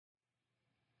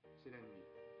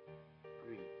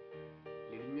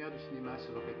du cinéma se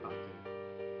répètent par terre.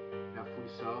 La foule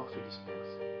sort, se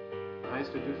disperse.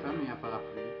 Restent deux femmes et un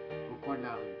parapluie au coin de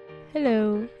la rue.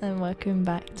 Hello, and welcome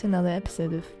back to another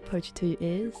episode of Poetry to Your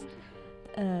Ears.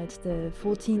 It's the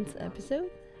 14th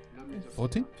episode.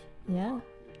 14th? Yeah,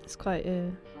 it's quite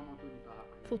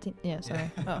 14th. Yeah, sorry.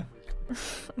 Oh,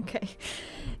 okay.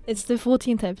 It's the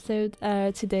 14th episode.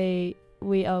 Today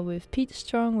we are with Pete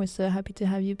Strong. We're so happy to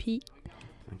have you, Pete.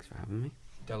 Thanks for having me.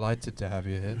 Delighted to have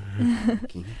you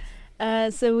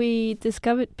here. So we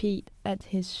discovered Pete at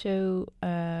his show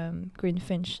Green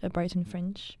Finch at Brighton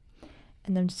Fringe.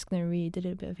 And I'm just going to read a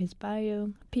little bit of his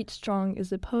bio. Pete Strong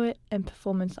is a poet and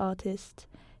performance artist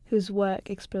whose work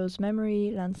explores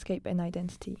memory, landscape and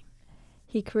identity.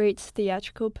 He creates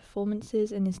theatrical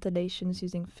performances and installations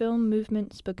using film,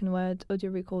 movement, spoken word, audio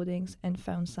recordings and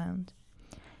found sound.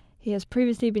 He has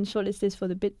previously been shortlisted for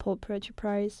the Bitport Poetry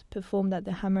Prize, performed at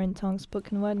the Hammer and Tongue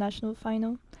Spoken Word National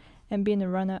Final, and been a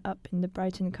runner-up in the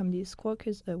Brighton Comedy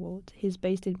Squawkers Award. He's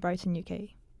based in Brighton, UK.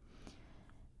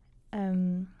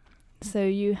 So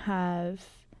you have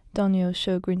done your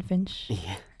show Greenfinch,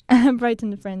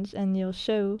 Brighton Fringe, and your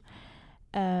show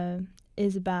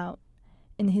is about,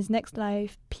 in his next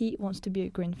life, Pete wants to be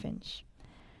a Greenfinch.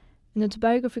 An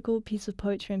autobiographical piece of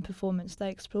poetry and performance that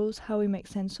explores how we make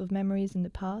sense of memories in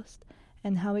the past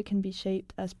and how it can be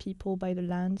shaped as people by the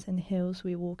lands and hills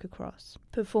we walk across.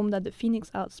 Performed at the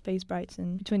Phoenix Art Space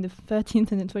Brighton between the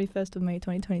 13th and the 21st of May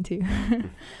 2022.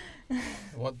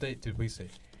 What date did we see?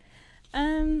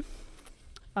 I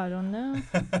don't know.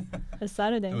 A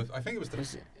Saturday. I think it was the...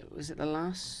 Was it the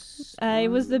last? It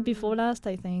was the before last,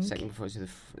 I think. Second before, so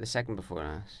the second before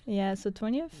last. Yeah, so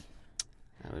 20th?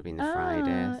 That would have been the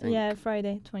Friday, I think. Yeah,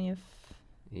 Friday, 20th.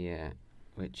 Yeah,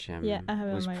 which yeah, I have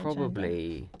it was on my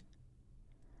probably...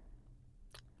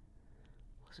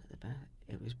 Was it the best?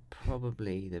 It was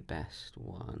probably the best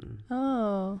one.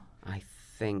 Oh. I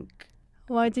think...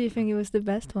 Why do you think it was the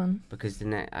best one? Because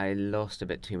I lost a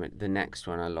bit too much. The next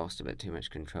one, I lost a bit too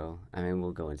much control. I mean,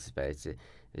 we'll go into space. It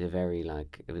was a very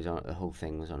the whole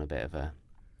thing was on a bit of a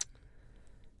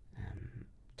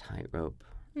tightrope,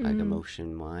 like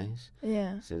emotion-wise.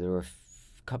 Yeah. So there were a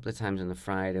couple of times on the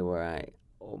Friday where I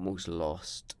almost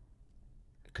lost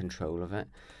control of it,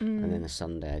 and then the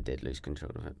Sunday I did lose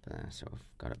control of it, but I sort of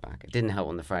got it back. It didn't help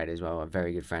on the Friday as well. A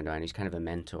very good friend of mine, who's kind of a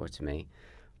mentor to me,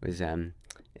 was in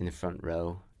the front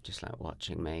row, just like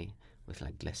watching me with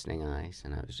like glistening eyes,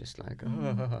 and I was just like,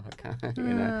 oh, I can't, you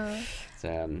know.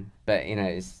 So, but you know,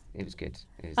 it was good.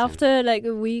 It was, after like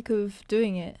a week of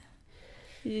doing it,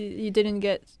 you didn't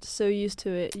get so used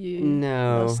to it. You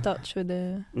lost touch with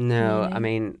the. No, meaning. I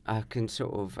mean, I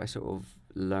sort of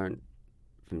learned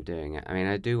from doing it. I mean,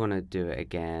 I do want to do it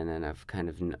again, and I've kind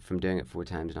of from doing it 4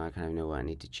 times now, I kind of know what I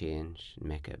need to change and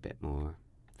make it a bit more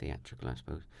theatrical, I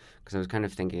suppose, because I was kind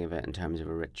of thinking of it in terms of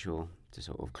a ritual to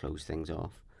sort of close things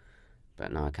off,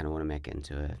 but now I kind of want to make it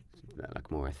into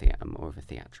more of a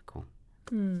theatrical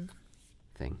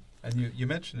thing. And you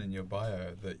mentioned in your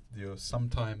bio that you're a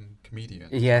sometime comedian.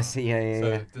 Yes, yeah.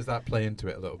 So does that play into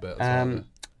it a little bit as well?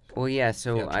 Well, yeah.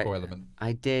 So I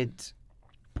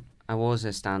was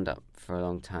a stand-up for a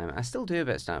long time. I still do a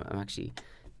bit of stand-up. I'm actually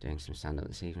doing some stand-up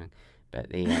this evening,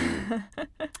 but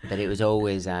but it was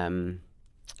always I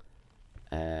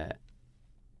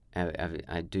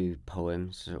do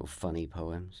poems, sort of funny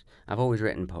poems. I've always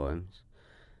written poems,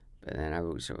 but then I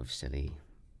wrote sort of silly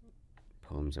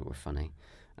poems that were funny.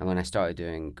 And when I started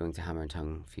going to Hammer and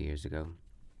Tongue a few years ago,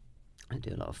 I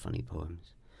do a lot of funny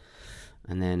poems.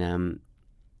 And then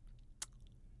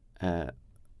I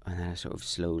sort of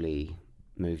slowly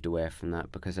moved away from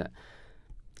that because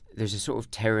there's a sort of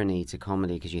tyranny to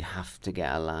comedy because you have to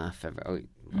get a laugh.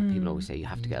 People always say you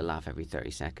have to get a laugh every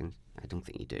 30 seconds. I don't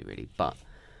think you do really, but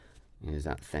there's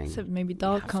that thing. So maybe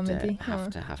dark comedy.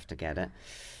 Have to get it.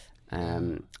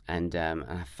 And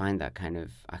I find that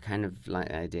I kind of like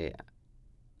the idea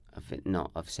of it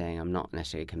of saying I'm not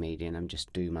necessarily a comedian, I'm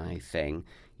just do my thing.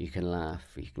 You can laugh,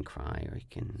 or you can cry, or you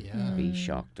can be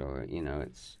shocked, or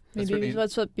it's maybe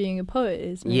that's what being a poet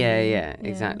is. Maybe. Yeah,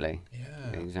 exactly.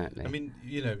 Yeah, exactly. I mean,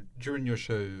 during your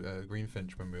show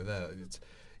Greenfinch, when we were there, it's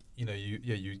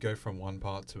you go from one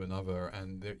part to another,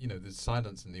 and there's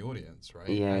silence in the audience, right?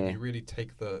 Yeah, and you really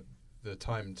take the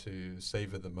time to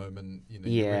savor the moment. You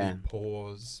really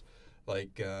pause,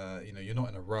 like you're not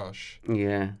in a rush.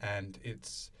 Yeah, and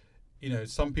it's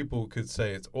some people could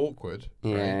say it's awkward,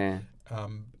 right? Yeah.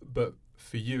 But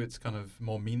for you, it's kind of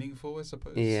more meaningful, I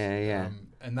suppose. Yeah.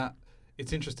 And that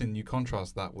it's interesting. You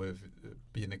contrast that with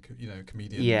being a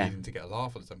comedian needing to get a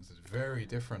laugh all the time. Because it's very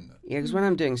different. Yeah, because when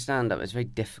I'm doing stand up, it's very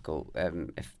difficult.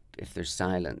 If there's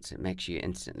silence, it makes you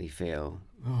instantly feel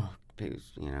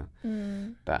you know.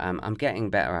 Mm. But I'm getting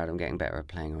better at it. I'm getting better at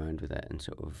playing around with it and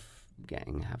sort of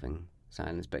having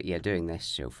silence. But yeah, doing this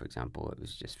show, for example, it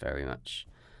was just very much,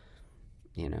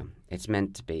 you know, it's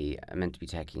meant to be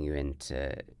taking you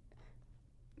into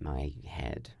my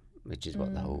head, which is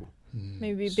what the whole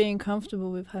Maybe being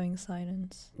comfortable with having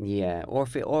silence. yeah, or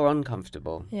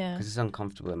uncomfortable. Yeah. Because it's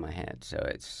uncomfortable in my head, so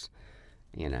it's,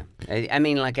 you know, I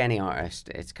mean, like any artist,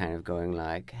 it's kind of going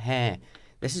like, hey,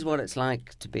 this is what it's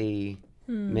like to be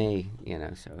me, you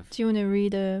know. So Do you want to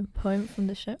read a poem from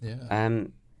the show? Yeah.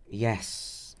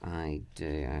 Yes, I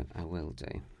do. I will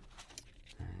do.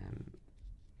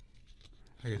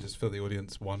 I could just feel the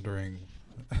audience wondering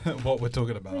what we're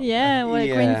talking about. Yeah, what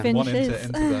Yeah. Greenfinch Wanting is. to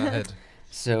enter their head.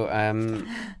 So,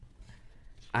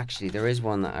 actually, there is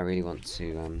one that I really want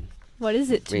to What is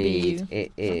it to be read. you?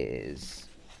 It is.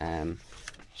 I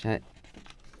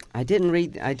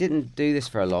didn't do this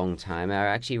for a long time. I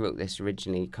actually wrote this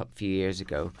originally a couple of years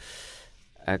ago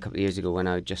when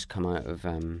I had just come out of.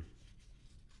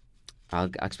 I'll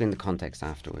explain the context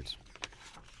afterwards.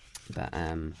 But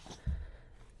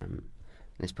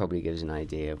this probably gives an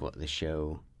idea of what the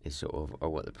show is sort of, or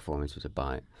what the performance was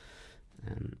about.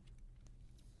 And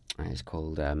it's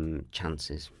called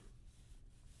Chances.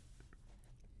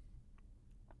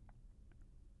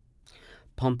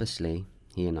 Pompously,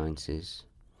 he announces,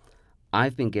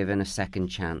 "I've been given a second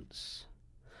chance."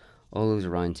 All those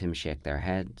around him shake their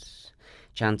heads.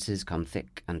 Chances come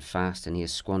thick and fast, and he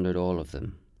has squandered all of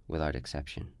them, without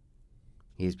exception.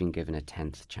 He has been given a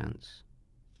 10th chance.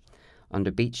 Under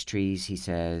beech trees, he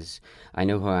says, "I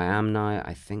know who I am now,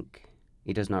 I think."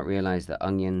 He does not realize that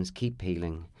onions keep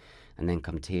peeling, and then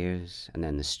come tears, and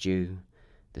then the stew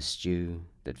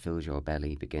that fills your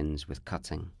belly begins with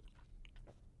cutting.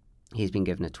 He's been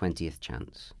given a 20th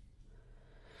chance.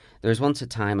 There was once a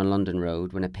time on London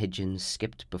Road when a pigeon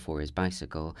skipped before his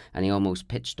bicycle, and he almost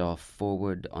pitched off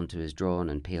forward onto his drawn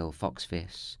and pale fox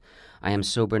face. I am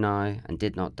sober now and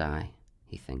did not die,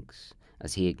 he thinks,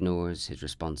 as he ignores his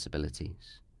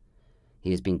responsibilities.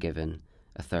 He has been given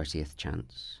a 30th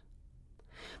chance.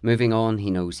 Moving on,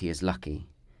 he knows he is lucky.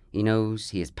 He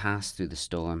knows he has passed through the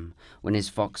storm. When his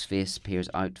fox face peers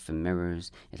out from mirrors,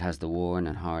 it has the worn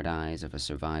and hard eyes of a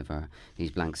survivor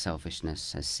whose blank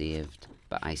selfishness has saved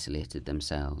but isolated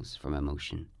themselves from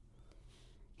emotion.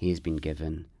 He has been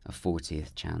given a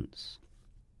 40th chance.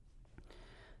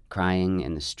 Crying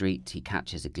in the street, he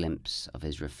catches a glimpse of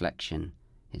his reflection,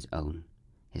 his own,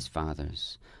 his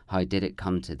father's. How did it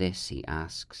come to this, he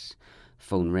asks.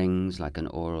 Phone rings like an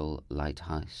oral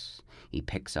lighthouse. He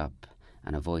picks up,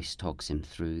 and a voice talks him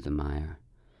through the mire.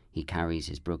 He carries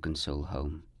his broken soul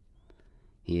home.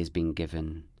 He has been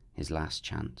given his last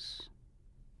chance.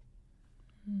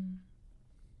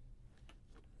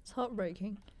 It's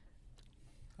heartbreaking.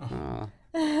 Aw.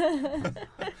 Are you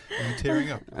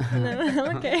tearing up? No,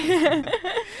 okay.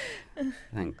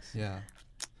 Thanks. Yeah.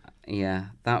 Yeah,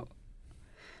 that.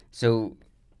 So,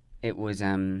 it was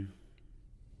I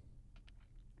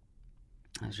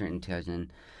was written in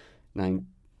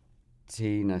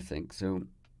 2019, I think. So,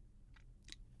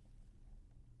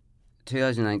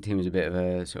 2019 was a bit of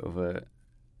a sort of a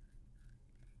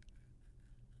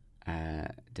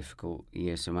difficult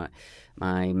year. So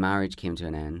my marriage came to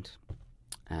an end,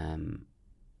 and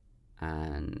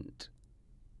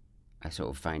I sort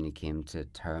of finally came to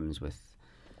terms with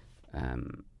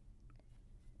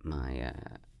my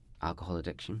alcohol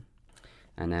addiction,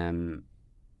 and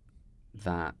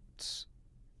that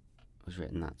was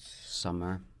written that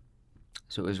summer.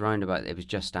 So it was it was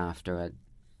just after I'd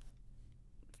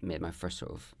made my first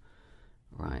sort of,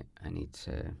 right, I need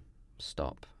to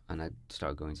stop, and I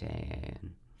started going to AA,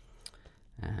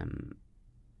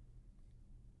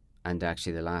 and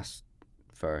actually the last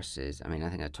verse is, I mean, I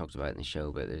think I talked about it in the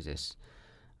show, but there's this,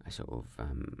 I sort of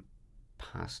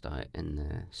passed out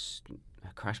I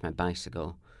crashed my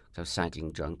bicycle because I was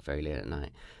cycling drunk very late at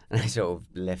night, and I sort of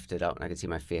lifted up and I could see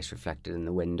my face reflected in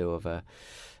the window of a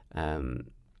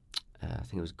I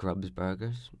think it was Grub's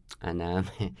Burgers, and if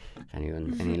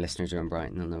any listeners are in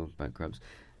Brighton, they'll know about Grub's,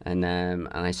 and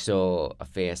I saw a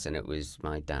face, and it was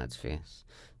my dad's face,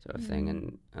 sort of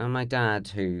thing, and my dad,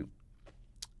 who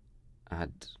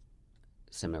had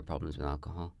similar problems with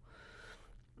alcohol,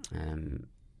 and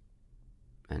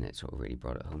it sort of really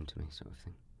brought it home to me, sort of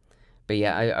thing. But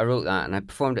yeah, I wrote that, and I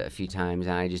performed it a few times,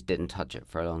 and I just didn't touch it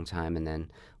for a long time, and then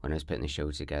when I was putting the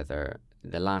show together,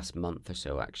 the last month or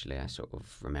so, actually, I sort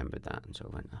of remembered that and sort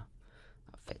of went, oh,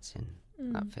 that fits in.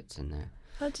 That fits in there.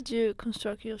 How did you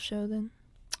construct your show then?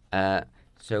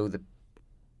 So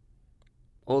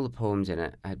all the poems in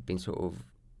it had been sort of,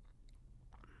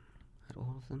 had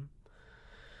all of them?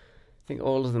 I think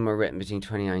all of them were written between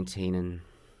 2019 and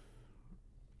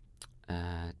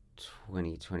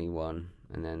 2021,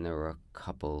 and then there were a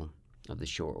couple of the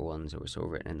shorter ones that were sort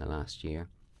of written in the last year.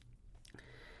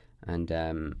 And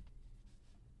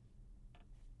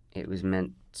it was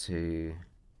meant to...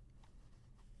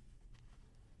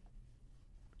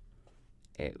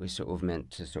 It was sort of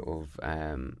meant to sort of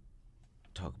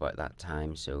talk about that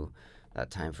time, so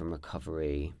that time from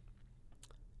recovery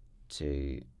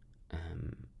to...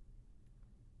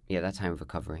 that time of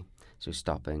recovery. So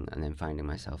stopping and then finding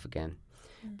myself again.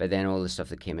 But then all the stuff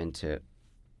that came into it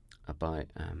about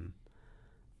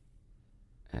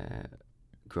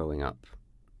growing up,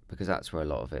 because that's where a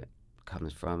lot of it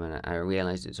comes from, and I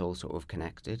realised it's all sort of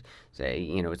connected. So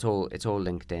it's all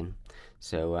linked in.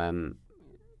 So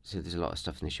so there's a lot of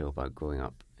stuff in the show about growing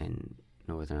up in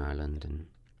Northern Ireland. And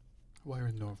where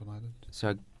in Northern Ireland?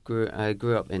 so I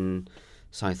grew up in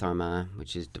South Armagh,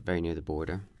 which is very near the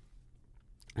border,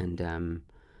 and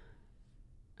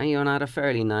I had a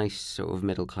fairly nice sort of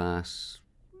middle class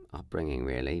upbringing,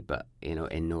 really, but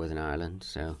in Northern Ireland.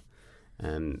 So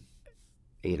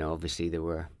obviously there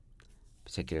were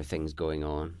particular things going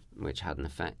on which had an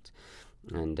effect,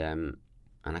 and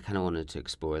I kind of wanted to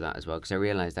explore that as well, because I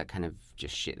realised that kind of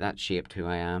just that shaped who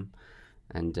I am.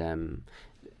 And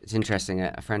it's interesting,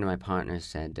 a friend of my partner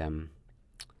said,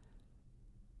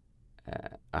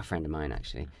 a friend of mine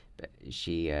actually, but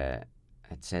she had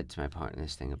said to my partner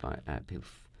this thing about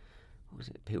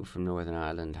people from Northern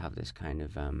Ireland have this kind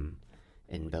of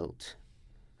inbuilt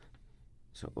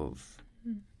sort of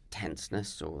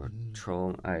tenseness or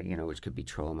trauma, which could be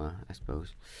trauma, I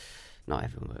suppose. Not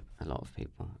everyone, but a lot of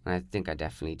people. And I think I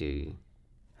definitely do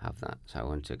have that, so I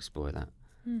want to explore that.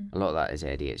 A lot of that is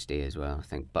ADHD as well, I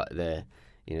think. But there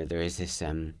is this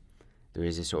sort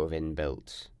of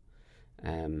inbuilt,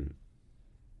 I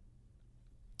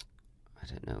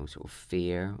don't know, sort of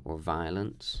fear or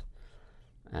violence,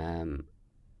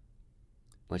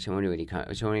 which I've only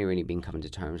really been coming to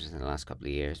terms with in the last couple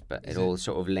of years. But it all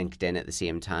sort of linked in at the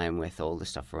same time with all the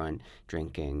stuff around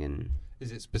drinking and.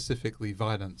 Is it specifically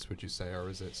violence, would you say, or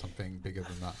is it something bigger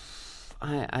than that?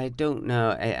 I don't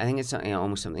know. I think it's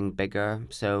almost something bigger.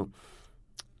 So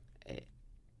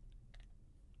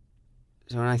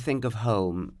when I think of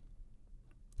home,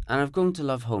 and I've grown to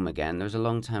love home again. There was a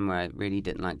long time where I really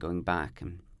didn't like going back.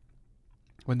 And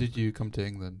when did you come to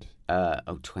England?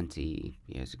 20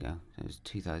 years ago. It was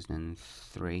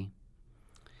 2003.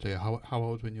 So yeah, how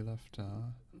old when you left?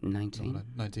 19.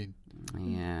 19.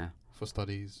 Yeah. For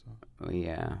studies?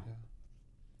 Yeah.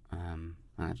 And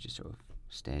I've just sort of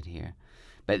stayed here.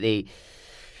 But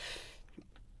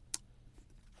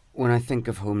when I think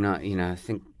of home now, I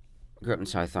grew up in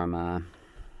South Armagh,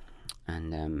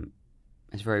 and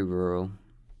it's very rural.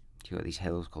 You've got these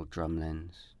hills called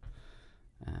Drumlins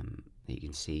that you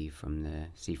can see from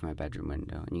my bedroom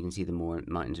window, and you can see the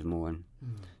mountains of Mourne.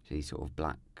 So these sort of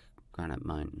black granite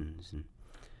mountains, and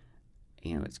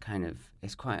it's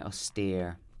quite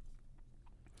austere.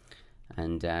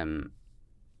 And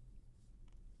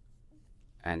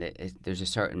there's a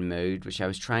certain mood which I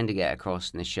was trying to get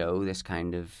across in the show. This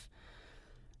kind of,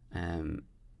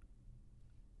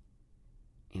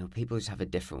 people just have a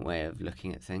different way of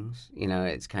looking at things.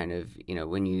 It's kind of,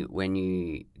 when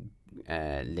you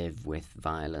live with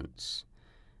violence,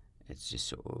 it's just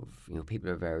sort of, people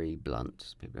are very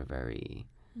blunt. People are very,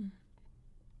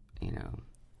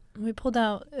 We pulled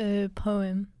out a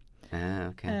poem.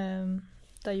 Okay.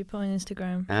 That you put on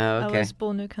Instagram. Oh, okay. I was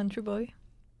born a country boy.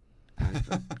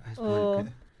 Or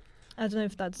I don't know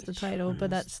if that's the title, but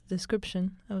that's the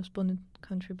description. I was born a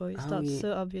country boy. It starts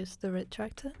so obvious. The red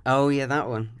tractor. Oh yeah, that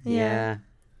one. Yeah. Do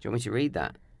you want me to read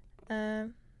that?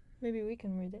 Maybe we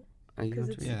can read it. Oh, you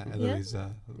want to read Yeah, it? Eloise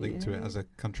linked to it as a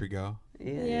country girl.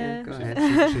 Yeah. Go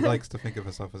ahead. She likes to think of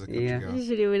herself as a country girl.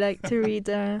 Usually we like to read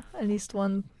at least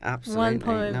one poem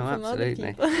from other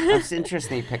people. That's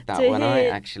interesting you picked that one out,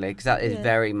 actually, because that is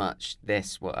very much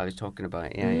what I was talking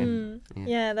about.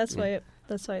 Yeah. That's why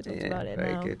I talked about it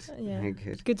very now. Good. Yeah, very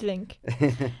good. Good link.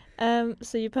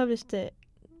 So you published it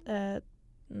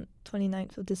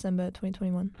 29th of December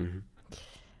 2021. Mm-hmm.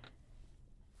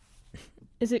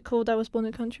 Is it called I Was Born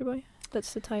a Country Boy?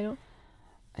 That's the title?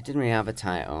 I didn't really have a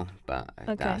title, but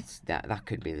Okay. that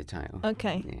could be the title.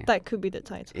 Okay, Yeah. that could be the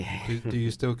title. Yeah. Do you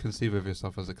still conceive of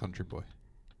yourself as a country boy?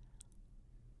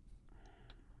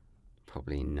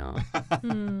 Probably not.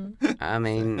 Hmm. I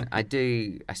mean, I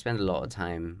do. I spend a lot of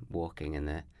time walking in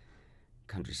the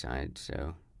countryside,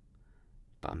 so.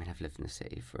 But I mean, I've lived in the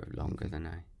city for longer than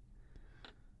I.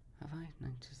 Have I?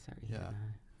 9 to 30. Yeah.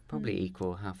 Probably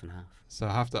equal, half and half. So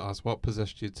I have to ask, what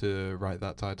possessed you to write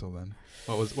that title then?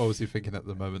 What was you thinking at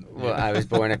the moment? Well, I was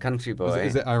born a country boy.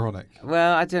 Is it ironic?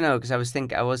 Well, I don't know, because I was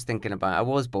thinking about. I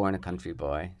was born a country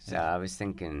boy, so Yeah. I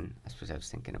suppose I was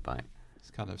thinking about. It's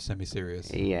kind of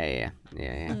semi-serious. Yeah.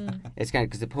 It's kind of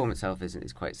because the poem itself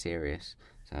is quite serious,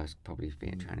 so I was probably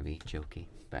trying to be jokey.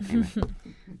 But anyway,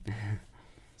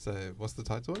 So what's the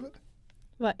title of it?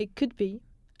 Well, it could be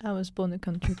I was born a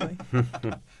country boy.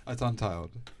 It's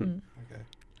untitled. Mm. Okay.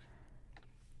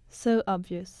 So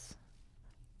obvious.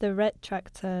 The red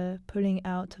tractor pulling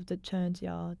out of the churned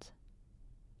yard.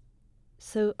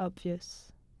 So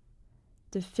obvious.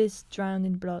 The fist drowned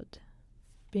in blood,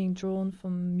 being drawn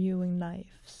from a mewing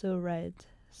knife, so red,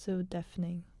 so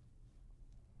deafening.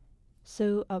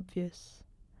 So obvious.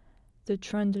 The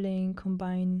trundling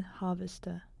combine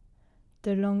harvester.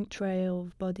 The long trail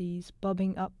of bodies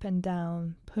bobbing up and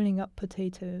down, pulling up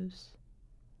potatoes.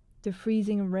 The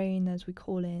freezing rain as we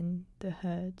call in the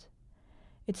herd.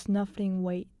 Its snuffling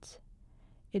weight,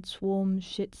 its warm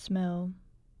shit smell.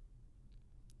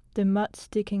 The mud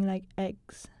sticking like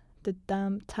eggs, the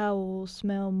damp towel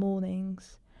smell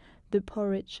mornings, the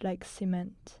porridge like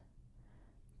cement,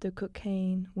 the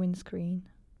cocaine windscreen.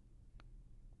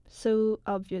 So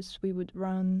obvious we would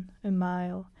run a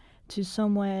mile to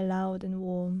somewhere loud and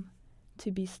warm,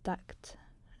 to be stacked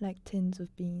like tins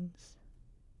of beans.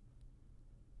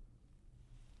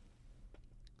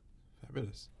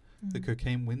 Fabulous. The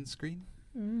cocaine windscreen?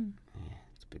 Mm. yeah,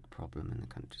 it's a big problem in the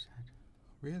countryside.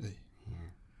 Really? Yeah,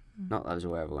 not that I was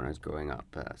aware of when I was growing up,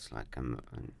 but that's like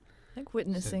Like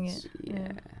witnessing Since- it.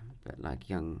 yeah, but like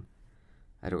young,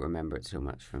 I don't remember it so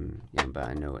much from young, but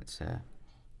I know it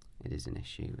is an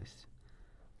issue with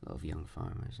a lot of young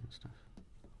farmers and stuff.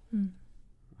 Mm.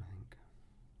 I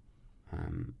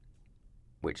think.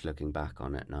 Which looking back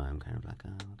on it now, I'm kind of like,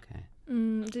 oh, okay.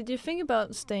 Did you think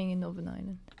about staying in Northern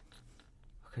Ireland?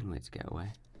 I couldn't wait to get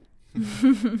away.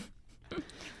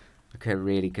 I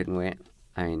really couldn't wait.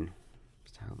 I mean,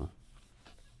 it's terrible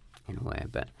in a way,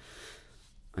 but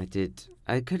I did.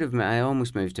 I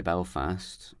almost moved to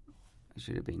Belfast. I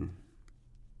should have been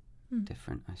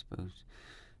different, I suppose.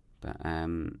 But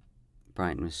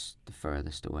Brighton was the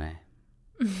furthest away.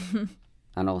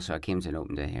 And also, I came to an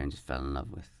open day here and just fell in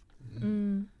love with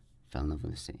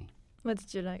the city. What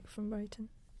did you like from Brighton?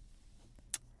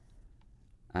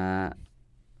 I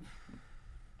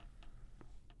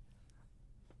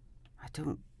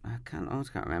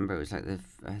almost can't remember. It was like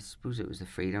I suppose it was the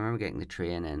freedom. I remember getting the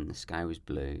train in, the sky was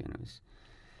blue, and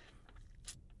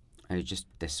it was just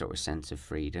this sort of sense of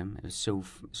freedom. It was so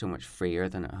much freer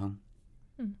than at home.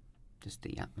 Just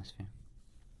the atmosphere.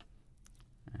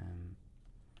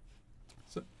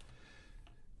 So,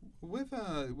 with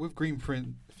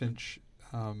Greenfinch,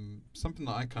 something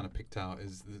that I kind of picked out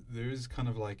is that there is kind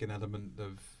of like an element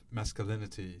of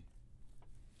masculinity.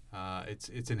 It's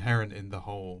inherent in the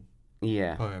whole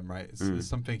poem, right? There's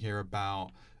something here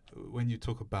about when you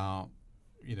talk about,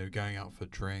 going out for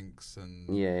drinks and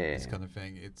this kind of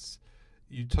thing.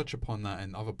 You touch upon that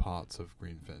in other parts of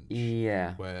Greenfinch.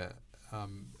 Yeah. Where,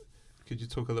 could you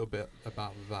talk a little bit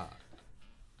about that?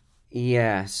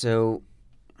 Yeah. So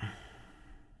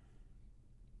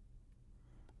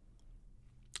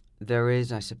there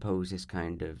is, I suppose, this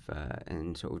kind of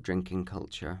in sort of drinking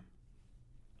culture,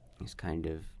 this kind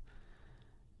of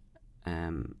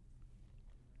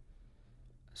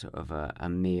sort of a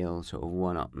male sort of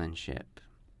one-upmanship,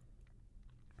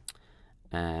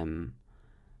 and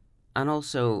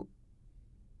also,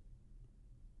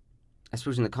 I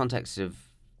suppose in the context of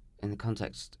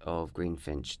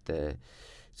Greenfinch, there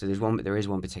is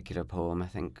one particular poem, I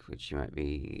think, which you might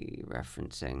be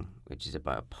referencing, which is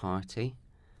about a party,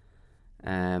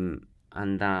 and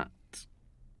that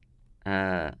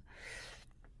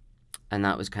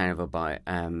was kind of about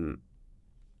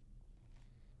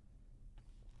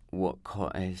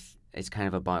it's kind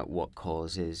of about what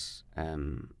causes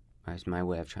as my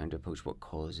way of trying to approach what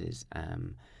causes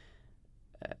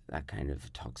that kind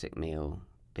of toxic male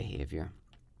behaviour,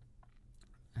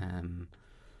 and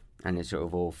it sort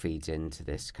of all feeds into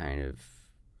this kind of,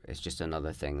 it's just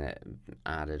another thing that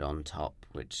added on top,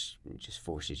 which just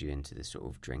forces you into this sort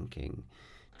of drinking,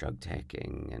 drug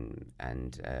taking,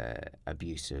 and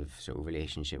abusive sort of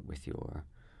relationship with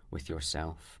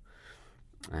yourself.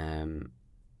 I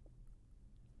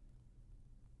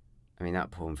mean,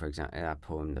 that poem, for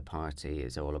example, "The Party,"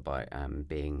 is all about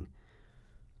being.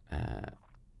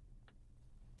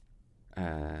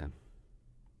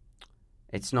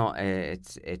 It's not.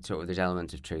 It's sort of, there's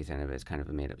elements of truth in it, but it's kind of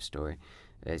a made-up story.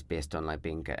 It's based on like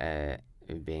being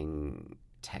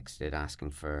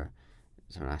texted,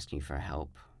 someone asking you for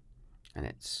help, and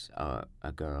it's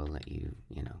a girl that you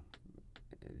know,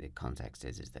 the context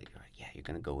is that you're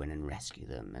going to go in and rescue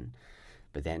them,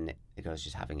 but then the girl's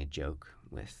just having a joke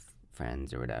with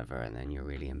friends or whatever, and then you're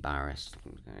really embarrassed,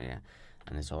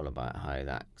 and it's all about how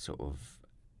that sort of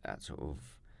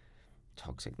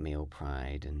toxic male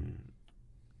pride and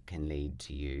can lead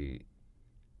to you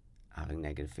having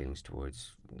negative feelings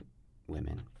towards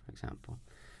women, for example,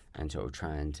 and sort of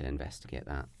trying to investigate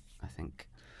that, I think.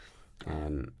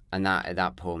 And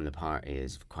that poem, The Party,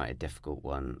 is quite a difficult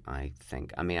one, I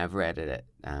think. I mean, I've read it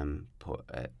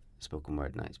at spoken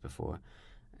word nights before.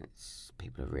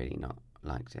 People have really not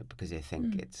liked it because they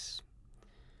think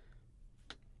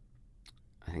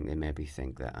I think they maybe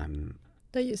think that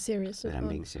that you're serious. That I'm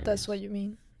being serious. That's what you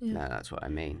mean. Yeah. No, that's what I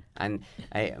mean. And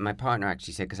my partner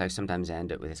actually said, because I sometimes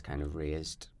end it with this kind of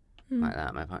raised like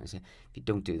that. My partner said, if you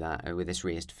don't do that, or with this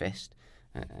raised fist,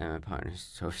 and my partner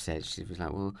sort of said, she was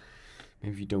like, well,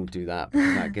 maybe you don't do that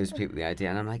because that gives people the idea.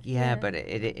 And I'm like, yeah. But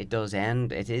it does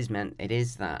end. It is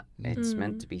that. It's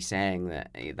meant to be saying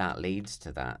that leads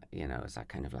to that. You know, it's that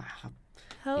kind of like.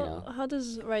 How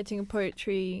does writing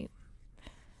poetry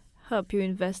help you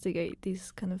investigate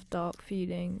these kind of dark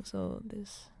feelings or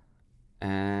this?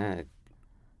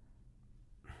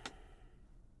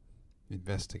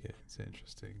 Investigate. It's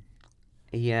interesting.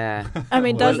 Yeah. I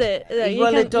mean, does it?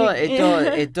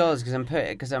 It does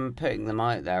because I'm putting them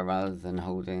out there rather than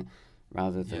holding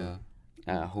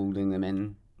them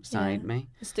inside me.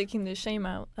 Sticking the shame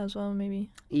out as well, maybe.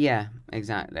 Yeah,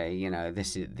 exactly. You know,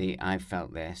 I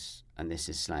felt this, and this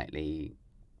is slightly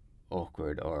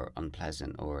awkward or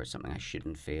unpleasant or something I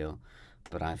shouldn't feel,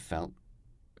 but I felt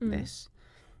this.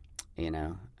 You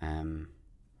know, and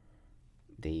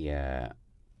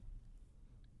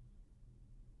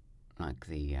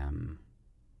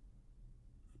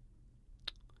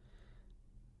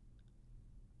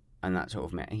that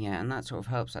sort of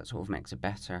helps. That sort of makes it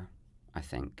better, I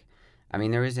think. I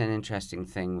mean, there is an interesting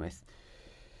thing with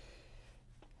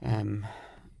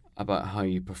about how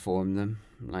you perform them.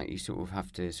 Like, you sort of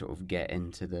have to sort of get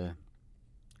into the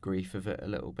grief of it a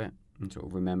little bit and sort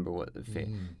of remember what the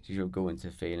you sort of go into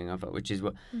the feeling of it, which is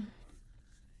what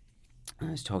I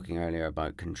was talking earlier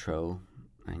about control,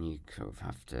 and you sort of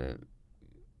have to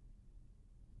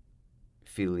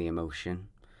feel the emotion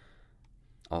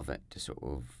of it to sort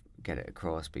of get it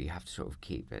across, but you have to sort of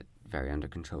keep it very under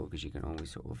control because you can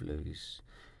always sort of lose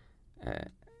a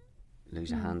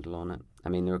handle on it. I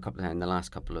mean, there were a couple of times in the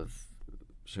last couple of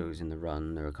shows in the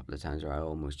run, there were a couple of times where I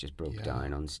almost just broke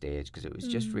down on stage because it was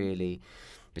just really,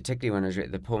 particularly when I was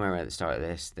the poem I read at the start of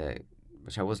this,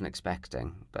 which I wasn't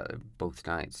expecting, but both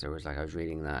nights there was like I was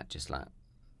reading that just like,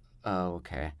 oh,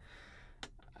 okay.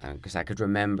 Because I could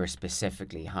remember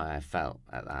specifically how I felt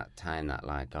at that time, that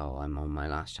like, oh, I'm on my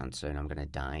last chance and I'm going to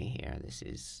die here. This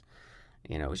is,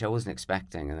 you know, which I wasn't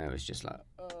expecting. And it was just like,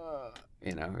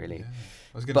 you know, really. Yeah.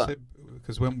 I was going to say,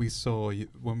 because when we saw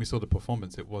the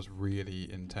performance, it was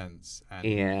really intense. And,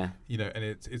 you know, and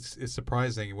it's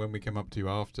surprising when we came up to you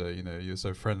after, you know, you're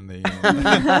so friendly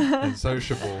and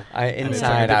sociable.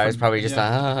 Inside, I was probably just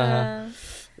like,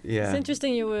 yeah, it's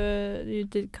interesting you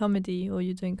did comedy, or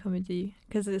you're doing comedy,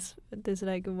 because there's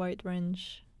like a wide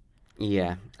range.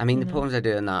 Yeah, I mean the poems I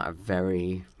do in that are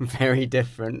very, very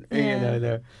different. You know,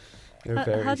 they're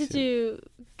very. How did you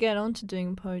get onto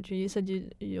doing poetry? You said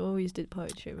you always did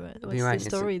poetry, but what's the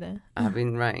story there? I've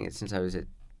been writing it since I was a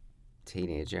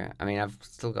teenager. I mean, I've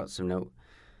still got some note.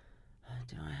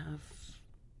 Do I have?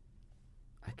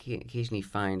 I occasionally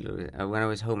find when I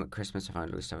was home at Christmas, I found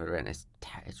loads of stuff I'd written.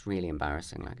 It's really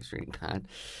embarrassing, like it's really bad.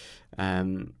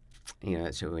 You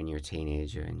know, so when you're a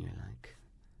teenager and you're like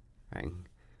writing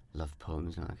love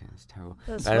poems, and like it's terrible.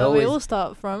 That's where we all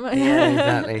start from. Yeah,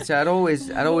 exactly. So I'd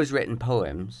always written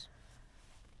poems,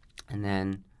 and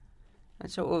then I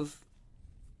sort of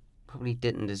probably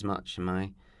didn't as much in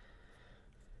my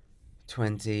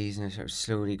 20s, and I sort of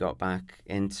slowly got back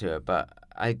into it. But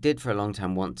I did for a long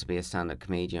time want to be a stand-up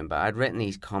comedian, but I'd written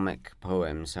these comic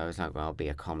poems, so I was like, well, I'll be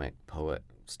a comic poet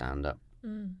stand-up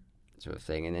sort of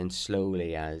thing. And then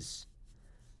slowly, as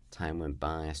time went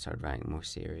by, I started writing more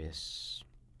serious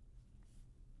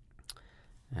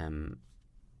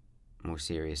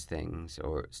things,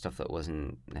 or stuff that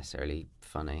wasn't necessarily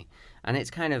funny. And it's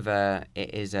kind of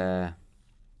there's a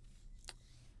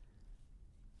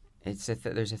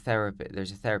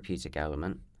therapeutic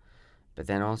element, but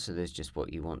then also there's just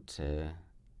what you want to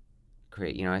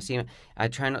create. You know, I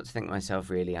try not to think of myself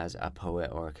really as a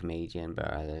poet or a comedian,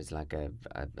 but as like an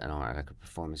art, like a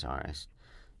performance artist.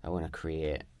 I want to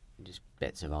create just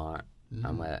bits of art,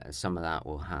 and where some of that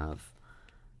will have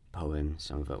poems,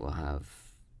 some of it will have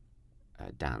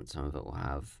dance, some of it will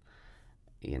have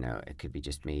you know, it could be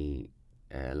just me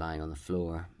lying on the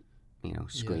floor, you know,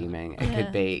 screaming. It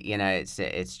could be, you know,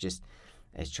 it's just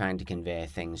trying to convey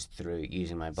things through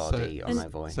using my body or my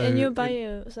voice. In your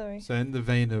bio, So in the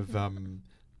vein of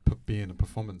being a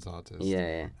performance artist,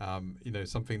 you know,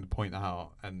 something to point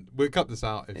out, and we'll cut this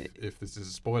out if this is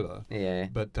a spoiler. Yeah.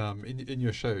 But in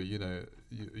your show, you know,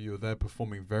 you're there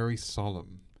performing very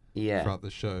solemn throughout the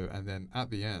show, and then at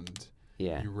the end,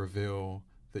 you reveal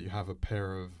that you have a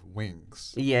pair of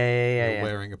wings. You're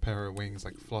wearing a pair of wings,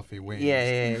 like fluffy wings.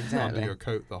 Exactly. Under your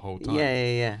coat the whole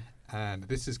time. And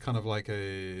this is kind of like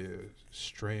a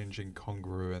strange,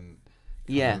 incongruent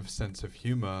kind of sense of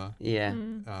humor.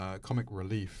 Comic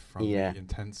relief from the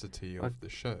intensity of the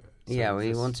show. So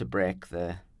we want to break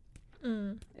the...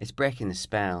 It's breaking the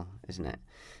spell, isn't it?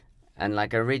 And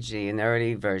like originally, in the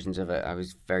early versions of it, I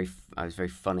was very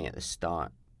funny at the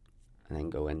start, and then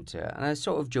go into it. And I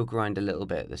sort of joke around a little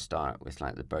bit at the start with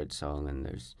like the bird song, and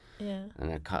there's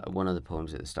and one of the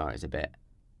poems at the start is a bit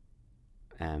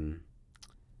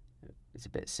it's a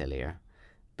bit sillier,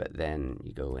 but then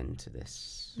you go into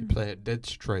this. You play it dead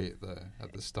straight there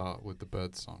at the start with the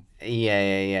bird song.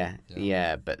 Yeah.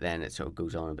 But then it sort of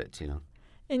goes on a bit too long.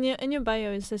 In your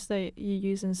bio, it says that you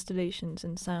use installations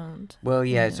and sound. Well,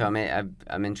 so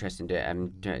I'm interested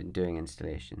in doing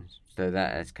installations. So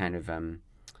that is kind of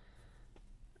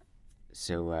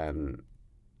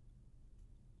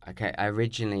okay.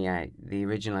 The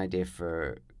original idea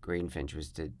for Greenfinch was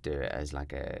to do it as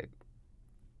like a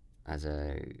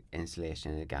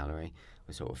installation in a gallery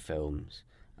with sort of films,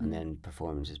 and then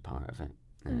performance as part of it,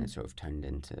 and it sort of turned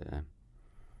into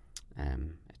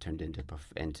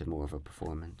into more of a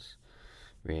performance,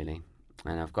 really.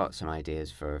 And I've got some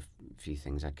ideas for a few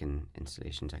things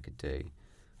installations I could do,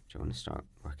 which I want to start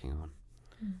working on.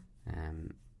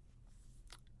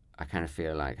 I kind of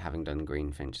feel like, having done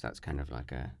Greenfinch, that's kind of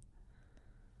like a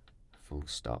full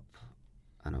stop,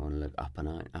 and I want to look up and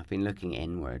out. I've been looking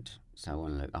inward, so I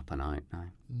want to look up and out now.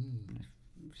 You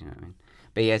know what I mean?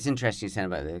 But yeah, it's interesting you said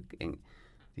about the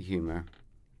humour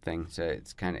thing. So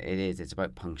it's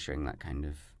about puncturing that kind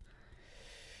of,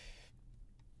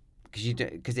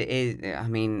 because it is. I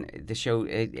mean, the show.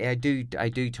 I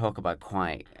do talk about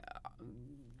quite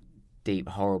deep,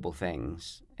 horrible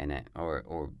things in it,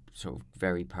 or sort of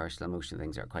very personal, emotional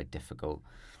things that are quite difficult,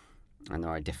 and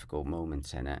there are difficult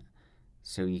moments in it.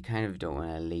 So you kind of don't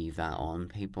want to leave that on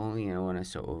people. You know, want to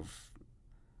sort of.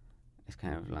 It's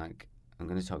kind of like, I'm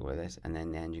going to talk about this, and then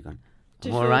in the end you're going,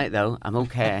 I'm all right though. I'm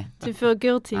okay. Do you feel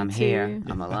guilty? I'm here.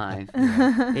 I'm alive.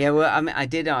 Well, I mean, I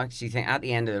did actually think at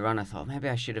the end of the run, I thought maybe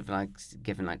I should have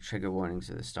given trigger warnings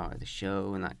at the start of the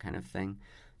show and that kind of thing,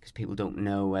 because people don't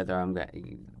know whether I'm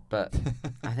getting. But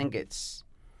I think it's.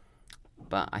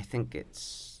 But I think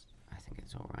it's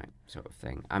all right, sort of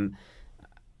thing. And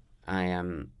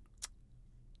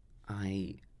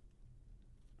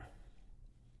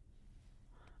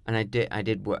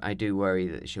I do worry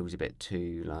that the show was a bit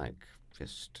too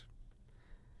just.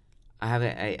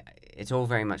 It's all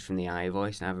very much from the I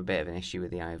voice, and I have a bit of an issue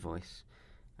with the I voice.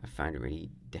 I find it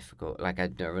really difficult. Like a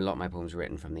lot of my poems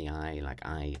written from the I, like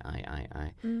I,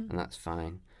 and that's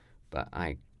fine. But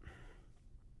I've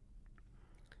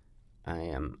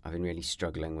been really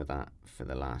struggling with that for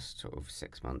the last sort of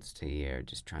 6 months to a year,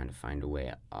 just trying to find a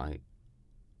way out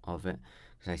of it.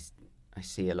 Because I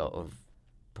see a lot of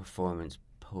performance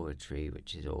poetry,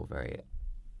 which is all very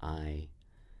I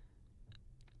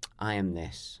am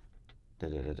this, da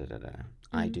da da da da da.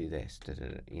 I do this, da da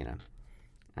da, you know,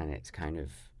 and it's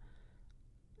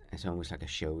almost like a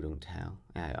show don't tell.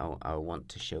 I want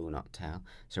to show not tell.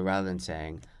 So rather than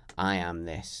saying I am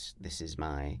this is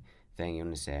my thing, you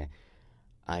want to say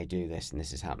I do this and this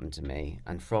has happened to me,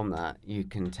 and from that you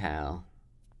can tell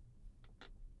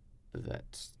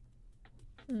that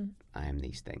I am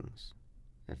these things.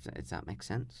 If that makes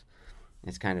sense,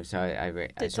 it's kind of I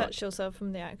detach yourself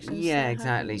from the actions. Yeah,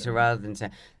 exactly. So rather than say,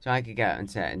 so I could get out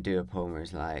and set and do a poem where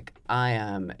it's like, I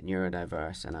am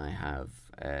neurodiverse and I have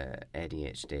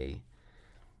ADHD,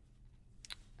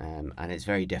 and it's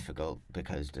very difficult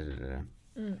because da da da.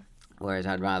 Whereas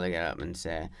I'd rather get up and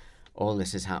say, all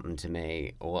this has happened to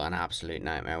me, or an absolute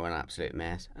nightmare, or an absolute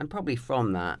mess, and probably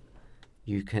from that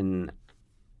you can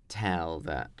tell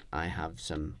that I have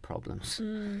some problems.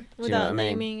 Without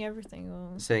naming everything,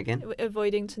 or say again,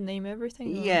 avoiding to name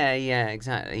everything. Or? Yeah,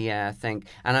 exactly. Yeah, I think,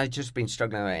 and I've just been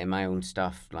struggling with it in my own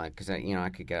stuff, because I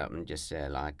could get up and just say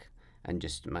and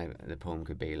just the poem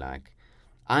could be like,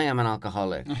 I am an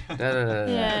alcoholic.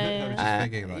 Yeah,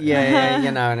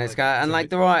 you know, and it's got, and like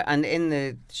there are, and in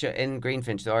in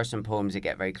Greenfinch there are some poems that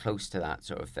get very close to that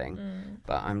sort of thing.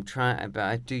 But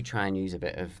I do try and use a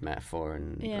bit of metaphor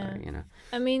and you know.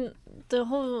 I mean, the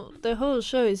whole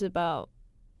show is about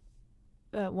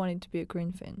wanting to be a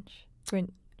Greenfinch.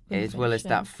 As well as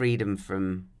that freedom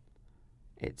from.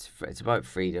 It's about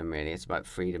freedom, really. It's about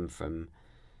freedom from.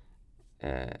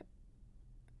 The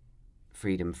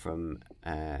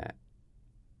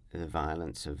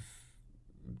violence of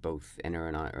both inner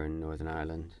and outer in Northern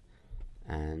Ireland,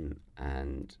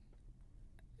 and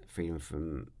freedom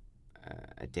from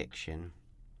addiction,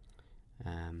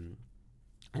 and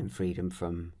freedom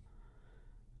from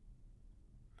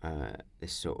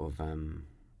this sort of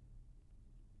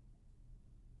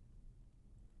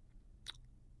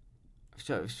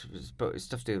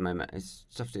stuff to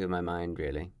do with my mind,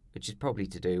 really, which is probably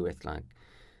to do with like.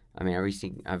 I mean,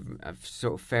 I've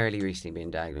sort of fairly recently been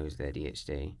diagnosed with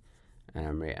ADHD, and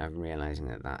I'm realizing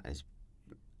that is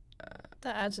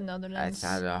that adds another lens. It's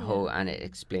added a whole, and it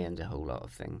explains a whole lot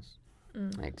of things.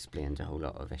 It explains a whole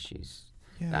lot of issues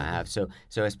that I have. So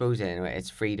I suppose anyway, it's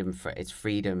freedom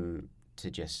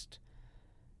to just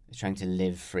trying to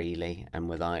live freely and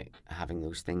without having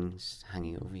those things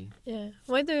hanging over you. Yeah.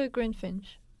 Why the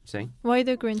Greenfinch? See? Why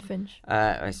the Greenfinch?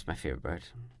 It's my favorite bird.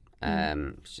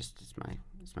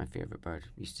 It's my favourite bird.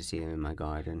 Used to see them in my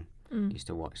garden. Used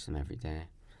to watch them every day.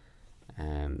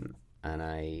 And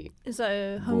I... Is that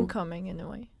a homecoming in a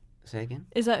way? Say again?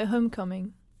 Is that a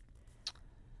homecoming?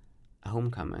 A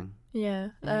homecoming? Yeah.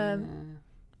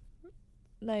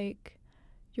 Like,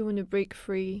 you want to break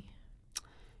free,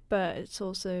 but it's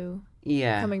also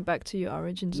coming back to your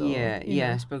origins.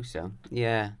 I suppose so.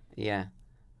 Yeah.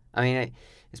 I mean,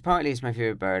 it's my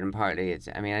favourite bird, and partly it's.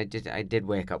 I mean, I did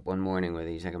wake up one morning with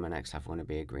he's like, in my next life I want to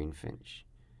be a Greenfinch,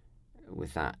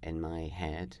 with that in my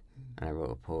head, and I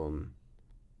wrote a poem,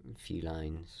 a few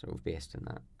lines sort of based on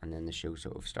that, and then the show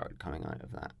sort of started coming out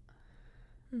of that.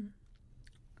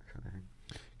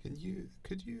 Could you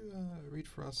read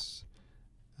for us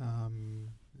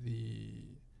the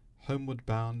Homeward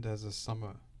Bound as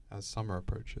summer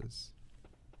approaches?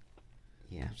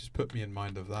 Yeah. You just put me in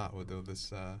mind of that with all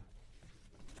this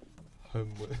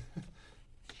homeward.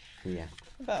 Yeah.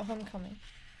 About homecoming.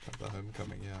 About the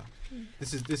homecoming, yeah.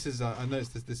 This is. I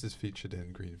noticed this is featured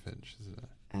in Greenfinch, isn't it?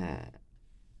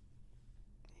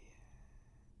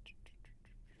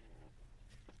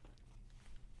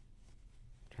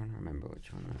 Trying to remember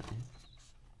which one that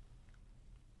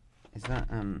is.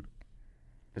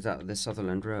 Is that the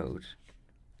Sutherland Road?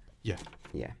 Yeah.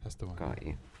 Yeah. That's the one. Got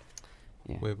you.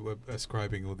 Yeah. We're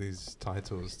ascribing all these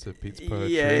titles to Pete's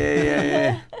poetry.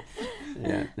 Yeah.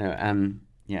 Yeah. No.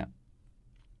 Yeah.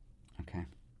 Okay.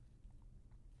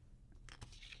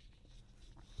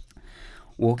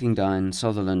 Walking down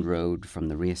Sutherland Road from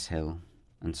the Race Hill,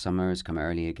 and summer has come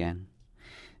early again.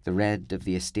 The red of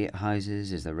the estate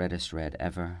houses is the reddest red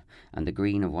ever, and the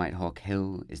green of Whitehawk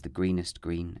Hill is the greenest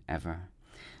green ever,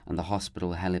 and the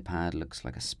hospital helipad looks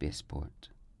like a spaceport.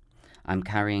 I'm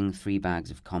carrying 3 bags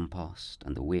of compost,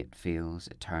 and the weight feels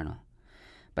eternal,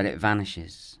 but it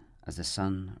vanishes as the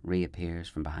sun reappears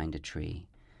from behind a tree,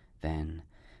 then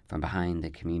from behind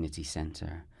the community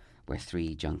centre, where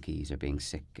 3 junkies are being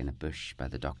sick in a bush by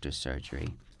the doctor's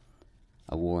surgery.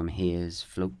 A warm haze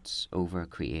floats over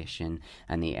creation,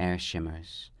 and the air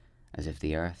shimmers as if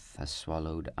the earth has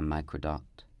swallowed a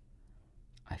microdot.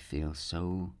 I feel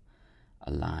so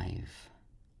alive.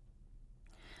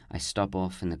 I stop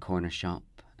off in the corner shop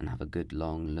and have a good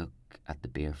long look at the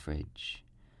beer fridge.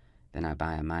 Then I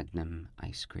buy a Magnum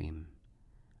ice cream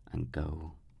and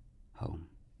go home.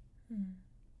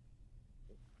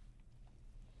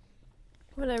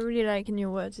 What I really like in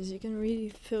your words is you can really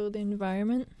feel the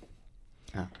environment.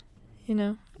 Oh. You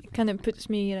know, it kind of puts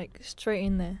me like straight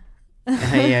in there.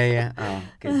 Yeah. Oh,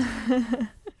 good.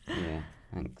 Yeah,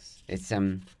 thanks. It's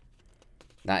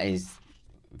that is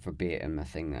verbatim a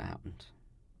thing that happened,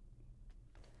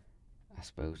 I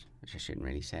suppose, which I shouldn't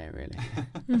really say, really.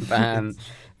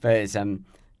 but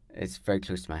it's very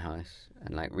close to my house,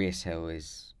 and like Race Hill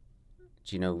is.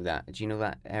 Do you know that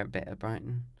bit of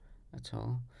Brighton at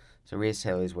all? So Race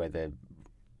Hill is where the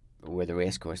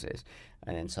race course is,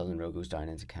 and then Sutherland Road goes down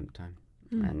into Kemptown,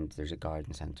 and there's a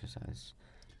garden centre, so it's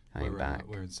coming back.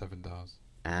 We're in Seven Dials.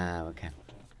 Ah, okay.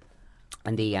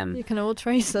 And the you can all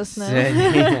trace us now.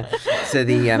 So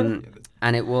the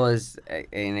and it was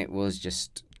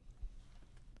just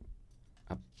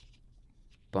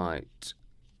about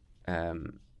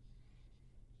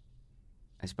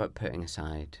it's about putting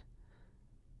aside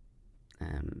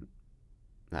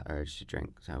that urge to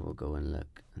drink, so I will go and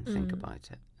look and think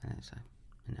about it. And it's like,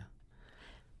 you know.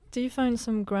 Do you find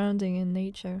some grounding in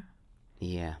nature?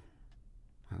 Yeah,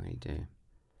 I really do.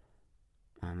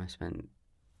 I spent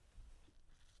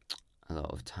a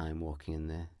lot of time walking in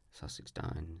the Sussex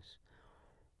Downs.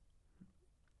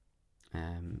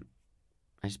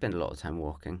 I spend a lot of time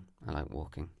walking. I like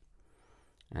walking,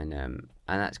 and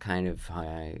that's kind of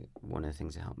how one of the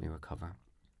things that helped me recover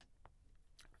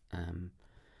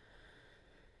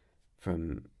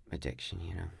from addiction.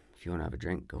 You know, if you want to have a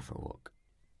drink, go for a walk.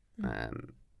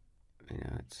 You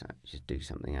know, it's just do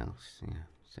something else. You know,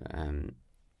 so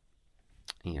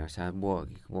you know, so I walk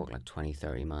like 20,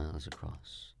 30 miles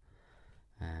across.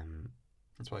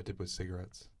 That's what I did with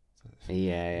cigarettes. So you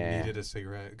needed a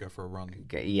cigarette, go for a run.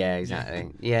 Yeah,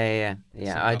 exactly. yeah.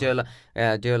 I do a lot.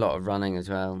 I do a lot of running as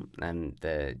well, and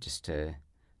it's a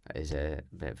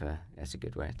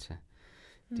good way to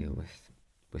deal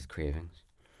with cravings.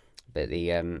 But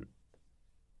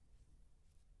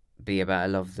but I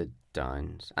love the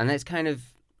Downs, and it's kind of,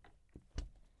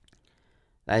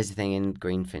 that is the thing in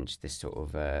Greenfinch, this sort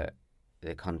of the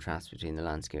contrast between the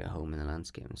landscape at home and the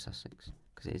landscape in Sussex,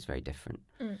 because it is very different.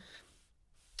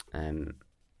 And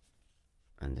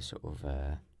the sort of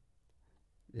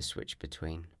the switch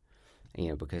between, you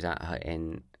know, because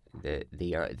in the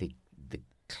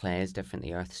clay is different,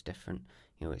 the earth's different.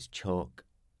 You know, it's chalk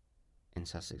in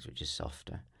Sussex, which is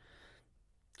softer,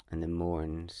 and the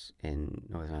moorns in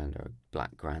Northern Ireland are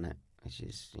black granite, which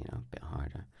is, you know, a bit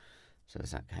harder. So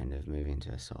it's that kind of moving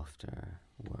to a softer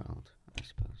world, I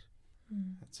suppose.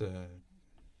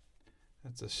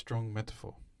 That's a strong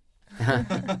metaphor.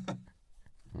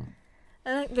 I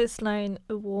like this line,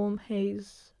 a warm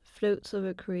haze floats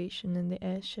over creation and the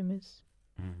air shimmers.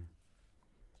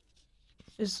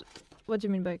 What do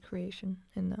you mean by creation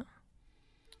in that?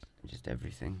 Just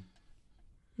everything.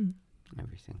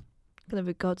 Everything. Kind of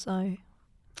a God's eye.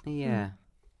 Yeah.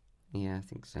 Yeah, I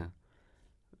think so.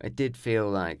 It did feel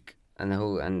like,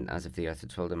 and as if the earth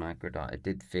had swallowed a microdot, it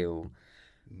did feel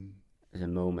as a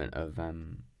moment of,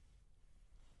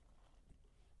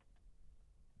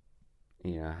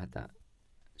 you know, I had that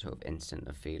sort of instant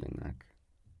of feeling like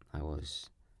I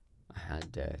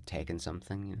had taken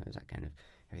something, you know, it was that kind of,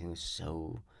 everything was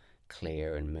so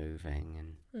clear and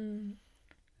moving, and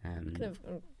kind of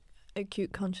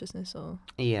acute consciousness, or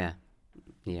yeah.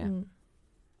 Do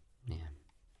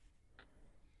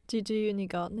you do any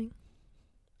gardening?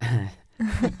 No.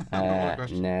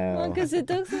 Because it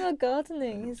talks about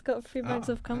gardening. He's got 3 bags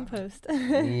of compost.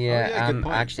 Yeah,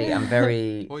 actually, I'm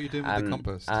very. What are you doing with the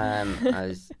compost? I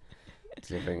was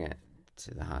delivering it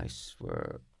to the house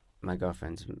where my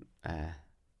girlfriend's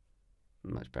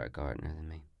much better gardener than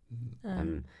me. I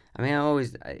mean,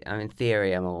 in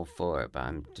theory, I'm all for it, but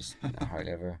I'm just I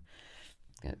hardly ever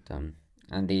get it done,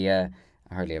 and I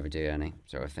hardly ever do any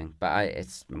sort of thing. But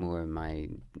it's more my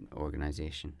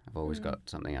organisation. I've always got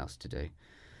something else to do,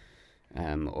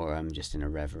 or I'm just in a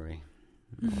reverie,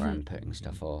 or I'm putting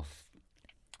stuff off.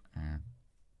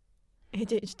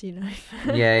 ADHD life.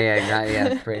 Yeah, exactly.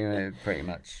 Yeah, pretty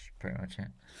much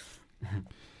it.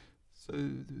 So,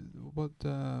 what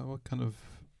kind of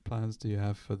plans do you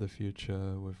have for the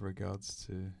future with regards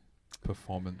to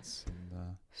performance? And,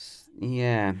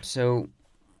 yeah, so.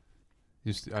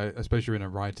 I suppose you're in a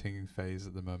writing phase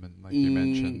at the moment, like you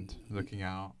mentioned, looking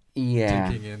out,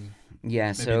 thinking in. Yeah,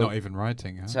 maybe so not even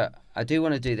writing. Huh? So I do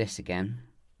want to do this again.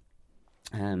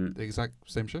 The exact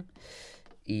same show.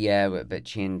 Yeah, but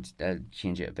change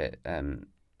it a bit.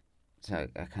 So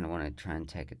I kind of want to try and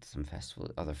take it to some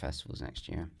other festivals next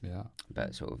year. Yeah,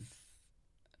 but sort of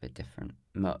a bit different,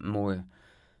 more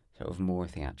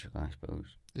theatrical, I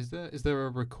suppose. Is there a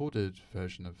recorded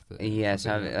version of the? Yeah,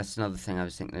 so that's another thing I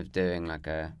was thinking of doing, like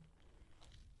an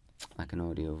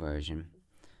audio version,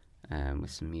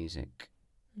 with some music.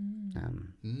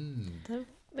 That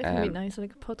can be nice,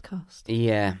 like a podcast.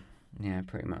 Yeah,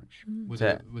 pretty much. With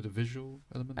a visual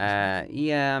element.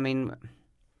 Yeah, I mean,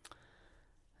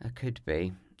 it could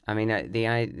be. I mean, the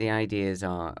ideas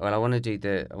are, well, I want to do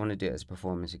it as a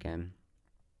performance again,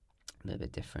 a little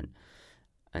bit different,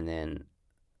 and then.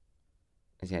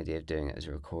 Is the idea of doing it as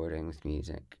a recording with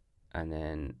music, and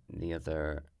then the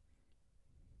other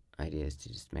idea is to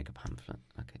just make a pamphlet,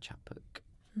 like a chapbook,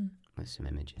 with some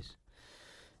images.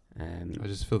 I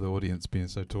just feel the audience being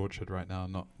so tortured right now,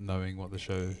 not knowing what the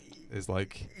show is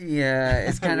like. Yeah,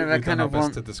 it's kind of I kind of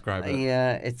want to describe it.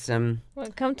 Yeah, it's Well,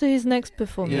 come to his next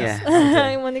performance.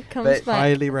 Yeah, when it comes back.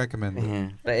 Highly recommend it. Yeah,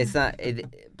 but it's that.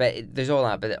 There's all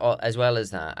that, but as well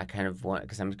as that, I kind of want,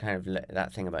 because I'm kind of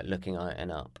that thing about looking out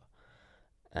and up.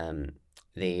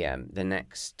 The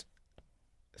next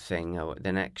thing.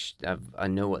 I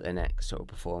know what the next sort of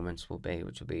performance will be,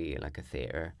 which will be like a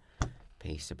theatre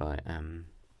piece about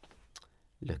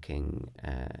looking.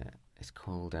 It's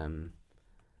called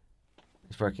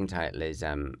its working title is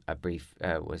a brief.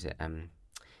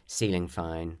 Ceiling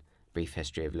Fine: Brief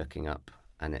History of Looking Up,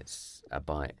 and it's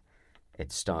about.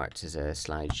 It starts as a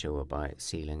slideshow about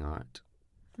ceiling art,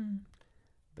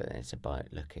 but it's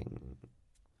about looking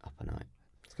up and out.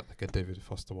 It's got like a David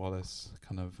Foster Wallace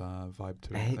kind of vibe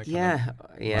to it. Yeah.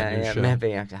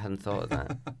 Maybe I hadn't thought of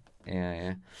that.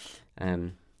 yeah.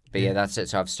 But yeah, that's it.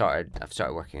 So I've started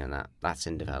working on that. That's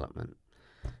in development,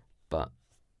 but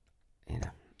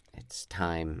it's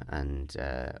time and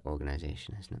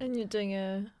organisation, isn't it? And you're doing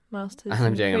a master's. And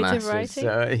I'm doing a master's. Writing?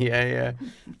 So yeah,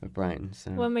 at Brighton.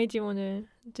 So what made you want to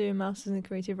do a master's in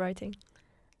creative writing?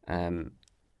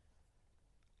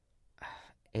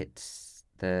 It's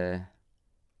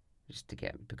just to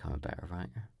become a better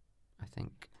writer, I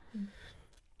think.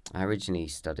 I originally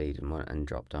studied and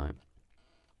dropped out.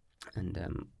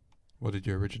 And what did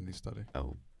you originally study?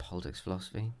 Oh, politics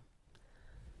philosophy.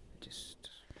 Just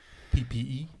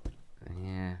PPE.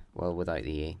 Yeah, well, without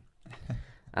the E.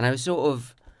 And I was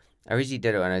I originally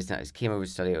did it when I came over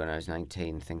to study it when I was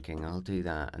 19, thinking I'll do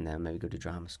that and then maybe go to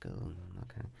drama school and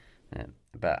okay. Yeah.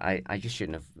 But I just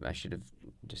shouldn't have. I should have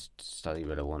just studied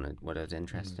what I wanted, what I was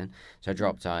interested in. So I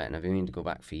dropped out, and I've been meaning to go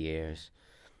back for years.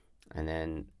 And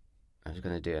then I was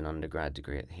going to do an undergrad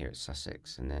degree here at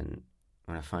Sussex, and then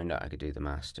when I found out I could do the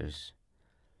masters.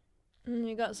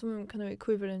 You got some kind of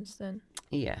equivalence then.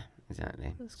 Yeah,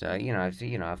 exactly. That's so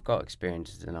cool. I've got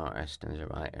experience as an artist and as a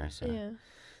writer. So Yeah.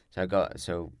 So I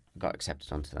got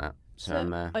accepted onto that. So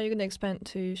I'm, are you going to expand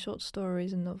to short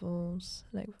stories and novels,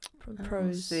 like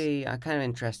prose? See, I'm kind of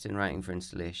interested in writing for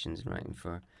installations and writing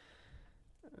for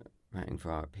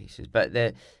art pieces. But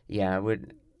I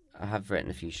have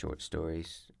written a few short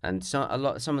stories, and some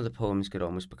of the poems could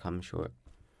almost become short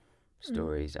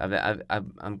stories. I'm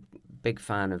a big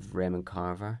fan of Raymond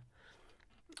Carver,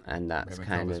 and that's Raymond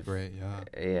kind Carver's of great,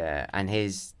 yeah. And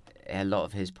a lot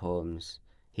of his poems.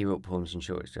 He wrote poems and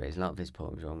short stories. A lot of his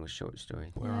poems are almost short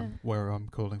stories. Where I'm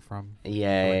calling from.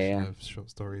 Yeah. Of short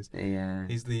stories. Yeah.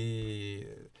 He's the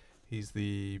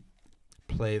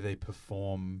play they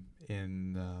perform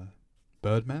in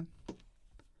Birdman.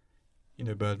 You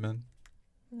know Birdman,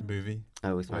 the movie.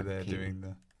 Oh, with where Michael they're Keaton. doing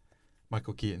the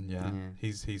Michael Keaton. Yeah.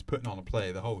 He's putting on a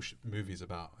play. The whole movie's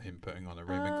about him putting on a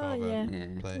Raymond Carver play. I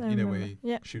You know remember. where he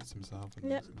Yeah. shoots himself. And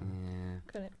Yep. things.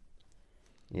 Got it.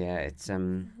 Yeah, it's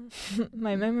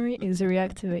My memory is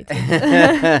reactivated.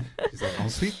 Is that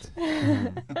ensuite?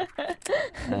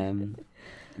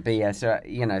 But yeah, so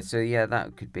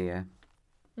that could be a.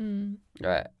 Mm.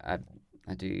 I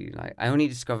do like. I only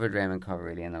discovered Raymond Carver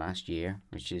really in the last year,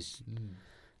 which is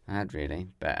mad really.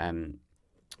 But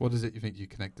what is it you think you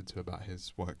connected to about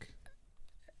his work?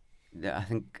 I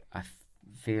think I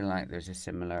feel like there's a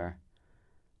similar.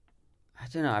 I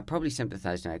don't know. I probably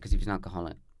sympathise now because he was an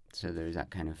alcoholic. So there's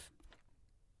that kind of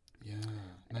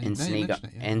instantly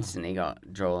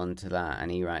got drawn to that,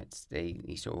 and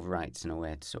he sort of writes in a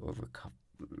way to sort of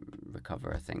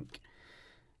recover, I think.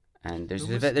 And there's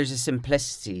a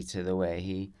simplicity to the way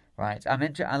he writes. I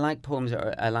like poems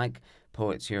I like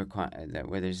poets who are quite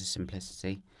where there's a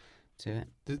simplicity to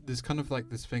it. There's kind of like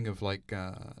this thing of like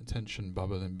tension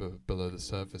bubbling below the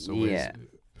surface, always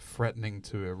threatening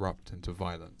to erupt into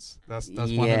violence. That's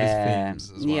one of his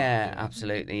themes as well. Yeah,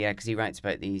 absolutely. Yeah, because he writes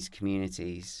about these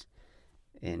communities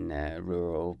in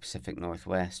rural Pacific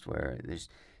Northwest where there's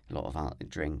a lot of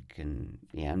drink and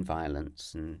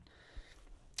violence and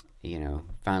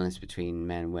violence between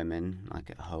men and women, like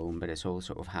at home, but it's all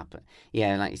sort of happen.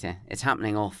 Yeah, like you say, it's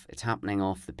happening off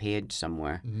the page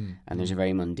somewhere, and there's a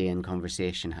very mundane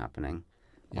conversation happening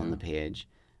on the page,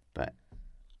 but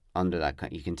under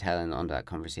that you can tell, and under that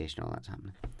conversation, all that's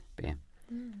happening.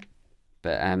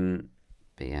 But I'm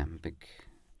a big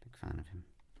fan of him.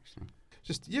 Actually.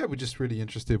 We're just really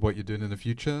interested what you're doing in the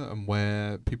future and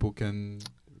where people can,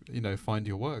 find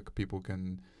your work. People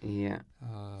can. Yeah.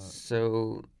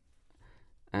 So.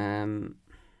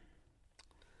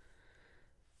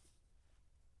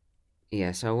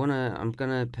 So I'm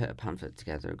gonna put a pamphlet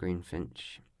together, a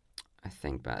Greenfinch, I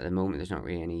think, but at the moment there's not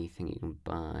really anything you can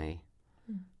buy,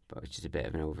 but which is a bit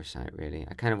of an oversight, really.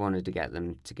 I kind of wanted to get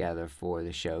them together for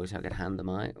the show so I could hand them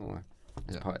out or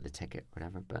as part of the ticket,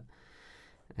 whatever.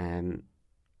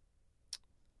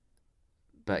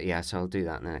 But yeah, so I'll do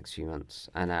that in the next few months,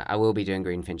 and I will be doing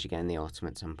Greenfinch again in the autumn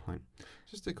at some point.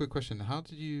 Just a quick question: how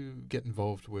did you get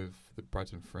involved with the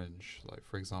Brighton Fringe? Like,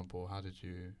 for example, how did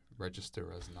you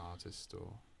register as an artist?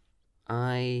 Or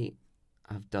I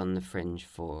have done the Fringe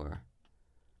for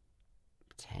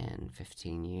 10,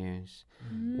 15 years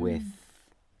with...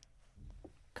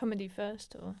 Comedy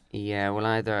first, or? Yeah, well,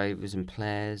 either I was in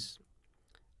plays,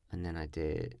 and then I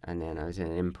was in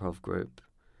an improv group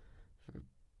for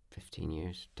 15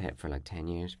 years, for like 10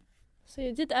 years. So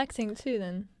you did acting too,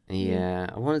 then? Yeah,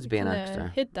 I wanted to be an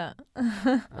actor. Hit that.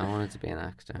 I wanted to be an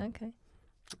actor. Okay.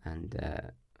 And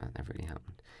that never really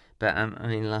happened. But I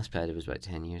mean, the last play I did was about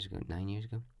 9 years ago,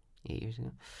 8 years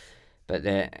ago. But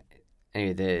so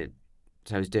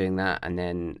I was doing that, and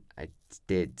then I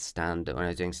did stand-up. When I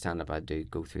was doing stand-up, I'd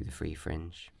go through the Free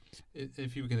Fringe.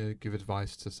 If you were going to give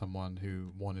advice to someone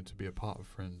who wanted to be a part of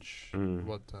Fringe,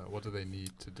 what do they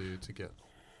need to do to get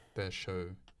their show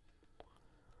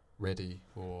ready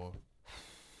or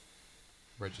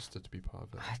registered to be part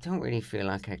of it? I don't really feel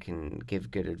like I can give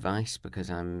good advice because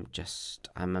I'm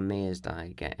amazed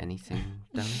I get anything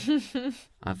done.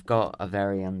 I've got a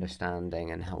very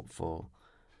understanding and helpful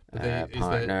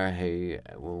partner who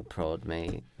will prod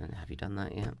me and have you done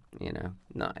that yet? You know,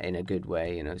 not in a good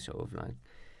way, you know, sort of like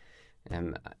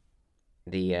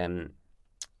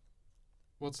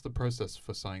What's the process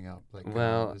for signing up? Like,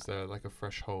 is there like a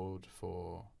threshold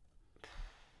for?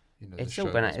 You know, it's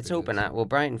open. Well,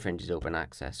 Brighton Fringe is open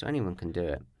access, so anyone can do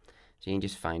it. So you can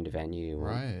just find a venue you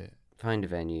want. Right. Find a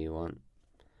venue you want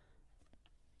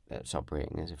that's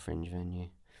operating as a Fringe venue,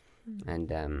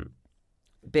 and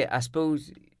but I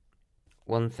suppose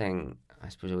one thing I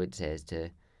would say is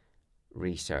to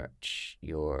research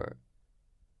your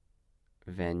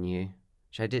venue,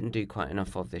 which I didn't do quite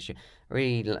enough of this year. I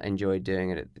really enjoyed doing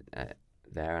it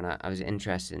there, and I was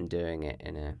interested in doing it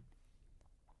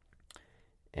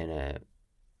in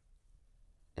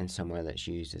somewhere that's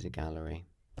used as a gallery.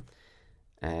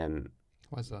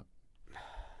 Why's that?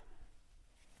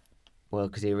 Well,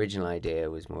 because the original idea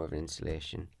was more of an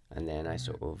installation, and then I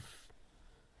sort of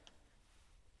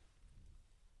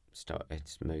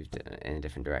it's moved in a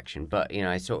different direction. But you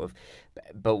know,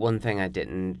 but one thing I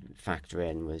didn't factor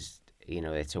in was, you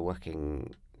know, it's a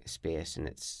working space, and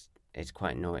it was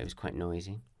quite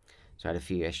noisy. So I had a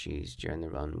few issues during the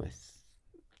run with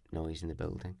noise in the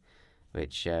building,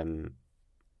 which you know,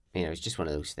 it's just one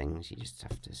of those things you just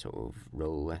have to sort of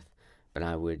roll with. But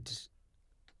I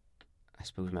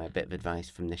suppose my bit of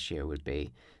advice from this year would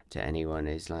be to anyone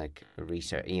is like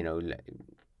research, you know,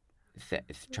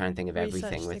 try and think of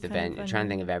everything with the venue. Try and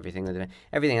think of everything with the venue.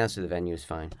 Everything else with the venue is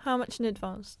fine. How much in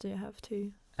advance do you have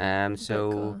to?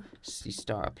 So you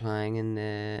start applying in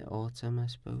the autumn, I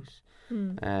suppose.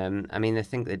 I mean, I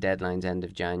think the deadline's end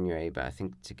of January, but I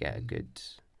think to get a good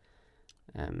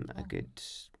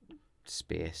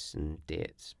space and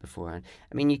dates beforehand.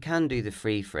 I mean, you can do the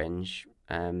Free Fringe.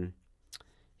 You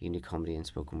can do comedy and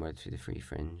spoken word through the Free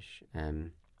Fringe.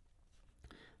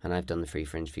 And I've done the Free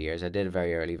Fringe for years. I did a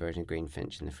very early version of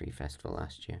Greenfinch in the Free Festival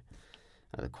last year,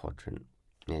 at the Quadrant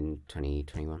in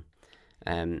 2021.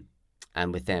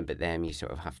 And with them, you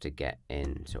sort of have to get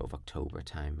in sort of October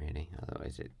time, really.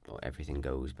 Otherwise, everything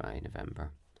goes by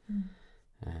November.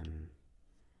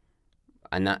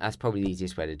 And that's probably the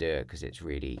easiest way to do it because it's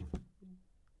really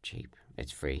cheap.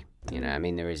 It's free. You know, I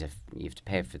mean, you have to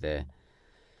pay for the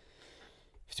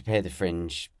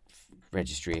Fringe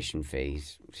registration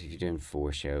fees. So if you're doing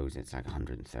 4 shows, it's like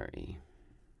 130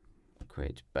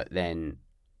 quid. But then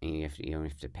you only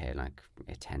have to pay like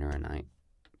a tenner a night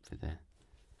for the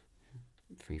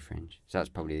Free Fringe. So that's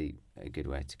probably a good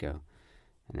way to go.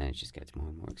 And then it just gets more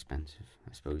and more expensive,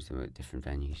 I suppose, the different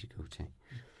venues you go to.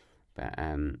 But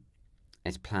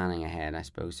it's planning ahead, I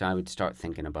suppose. So I would start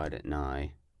thinking about it now,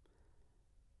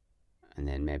 and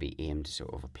then maybe aim to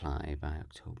sort of apply by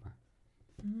October.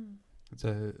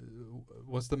 So,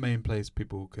 what's the main place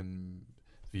people can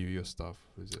view your stuff?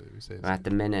 At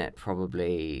the minute,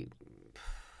 probably.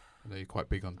 I know you're quite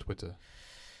big on Twitter.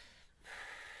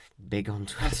 Big on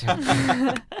Twitter.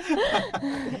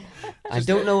 I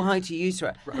don't know how to use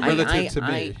it. Relative to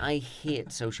me. I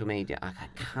hate social media. I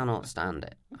cannot stand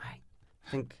it. I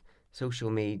think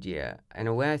social media, in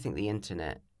a way, I think the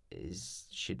internet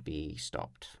should be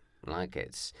stopped. Like I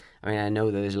mean, I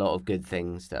know there's a lot of good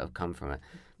things that have come from it,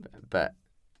 but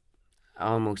I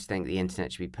almost think the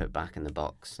internet should be put back in the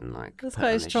box and like. That's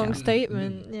quite a strong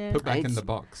statement. Yeah. Put back in the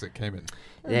box it came in.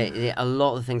 A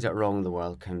lot of things that are wrong in the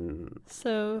world can.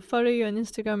 So follow you on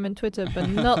Instagram and Twitter, but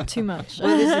not too much.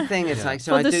 Well, this is the thing. It's like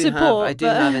so. I do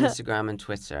have Instagram and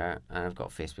Twitter, and I've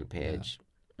got a Facebook page,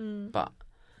 but.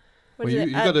 Well,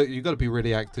 you got to be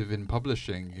really active in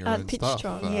publishing your own stuff.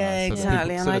 Yeah, so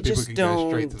exactly. And I just don't. Go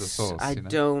straight to the source, I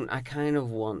kind of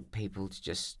want people to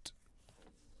just.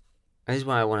 This is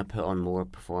why I want to put on more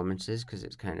performances because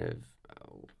it's kind of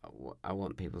I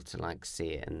want people to like see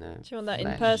it in the. Do you want that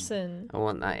flesh. in person? I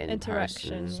want that in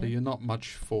interaction. person. So you're not much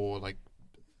for like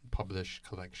published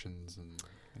collections and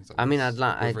things like I mean,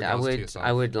 this,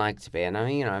 I would like to be, and I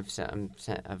mean, you know,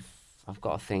 I've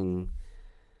got a thing.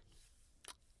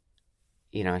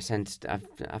 You know,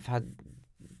 I've had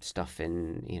stuff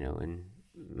in, you know, in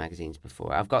magazines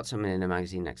before. I've got something in a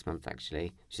magazine next month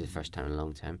actually, which is the first time in a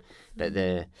long time. But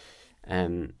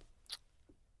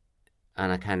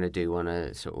and I kind of do want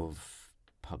to sort of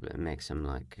make some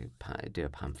like do a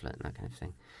pamphlet and that kind of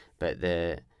thing. But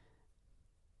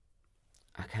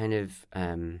I kind of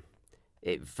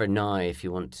for now, if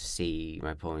you want to see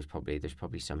my poems, there's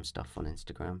probably some stuff on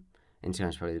Instagram.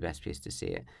 Instagram's probably the best place to see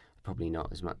it. Probably not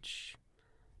as much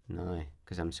now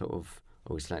because I'm sort of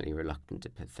always slightly reluctant to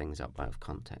put things up out of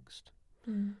context.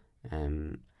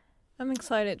 I'm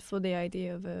excited for the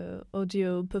idea of a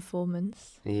audio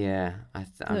performance. Yeah, I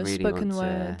really spoken want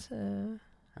word. to.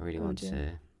 I really want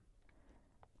to.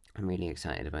 I'm really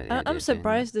excited about the idea. I'm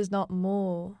surprised there's not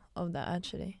more of that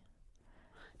actually.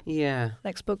 Yeah.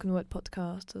 Like spoken word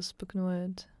podcast or spoken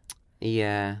word.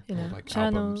 Yeah. You know, like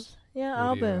channels. Albums. Yeah,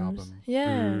 Audio albums. album.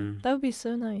 Yeah, that would be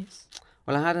so nice.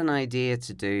 Well, I had an idea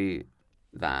to do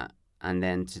that, and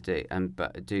then to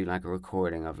do like a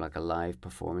recording of like a live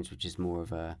performance, which is more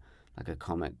of a like a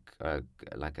comic,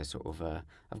 like a sort of a.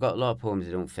 I've got a lot of poems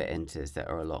that don't fit into this that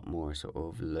are a lot more sort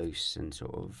of loose and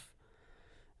sort of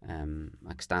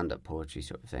like stand-up poetry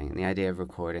sort of thing. And the idea of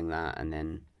recording that and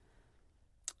then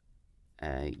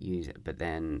use it, but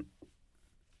then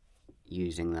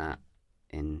using that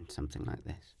in something like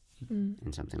this,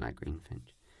 in something like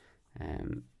Greenfinch,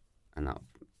 and that.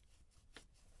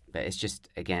 But it's just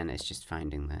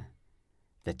finding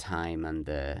the time and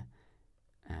the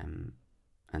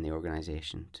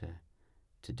organisation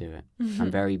to do it.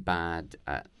 I'm very bad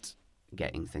at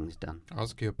getting things done.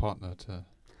 Ask your partner to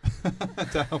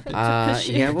help you.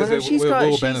 Yeah, well, no, she's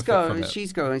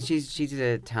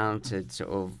a talented sort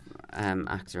of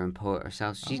actor and poet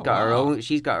herself. She's got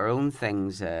her own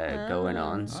things going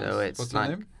on. Nice. So it's What's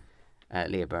like her name?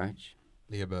 Leah Burge.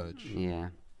 Leah Burge. Yeah.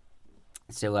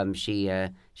 So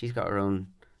she's got her own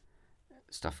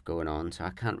stuff going on. So I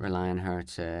can't rely on her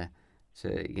to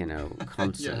you know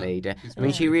constantly. I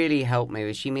mean, she really helped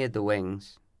me. She made the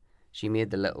wings. She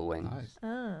made the little wings. Nice.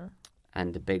 Oh.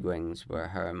 And the big wings were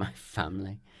her and my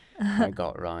family. I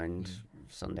got round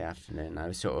Sunday afternoon. I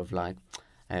was sort of like,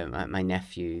 my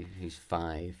nephew, who's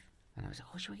 5, and I was like,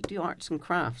 oh, should we do arts and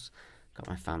crafts? Got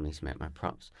my family to make my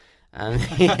props.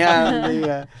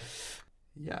 Yeah.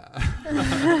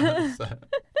 So,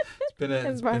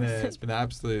 it's been an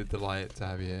absolute delight to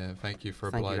have you here. Thank you for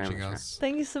obliging us.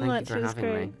 Thank you so much. Thank you for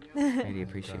having me. Really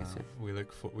appreciate it.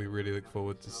 We really look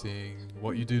forward to seeing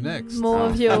what you do next. More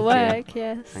of your work,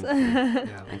 yes. Thank you.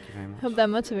 Thank you very much. Hope that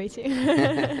motivates you.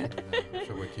 I'm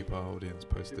sure we'll keep our audience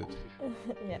posted.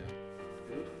 Yeah.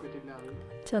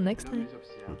 Till next time.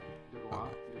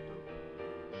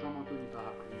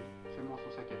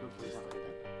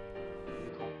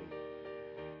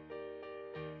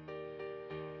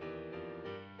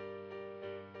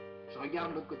 Je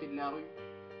regarde de l'autre côté de la rue.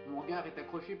 Mon regard est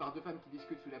accroché par 2 femmes qui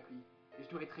discutent sous la pluie. Et je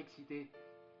dois être excité.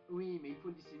 Oui, mais il faut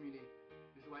le dissimuler.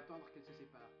 Je dois attendre qu'elles se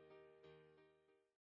séparent.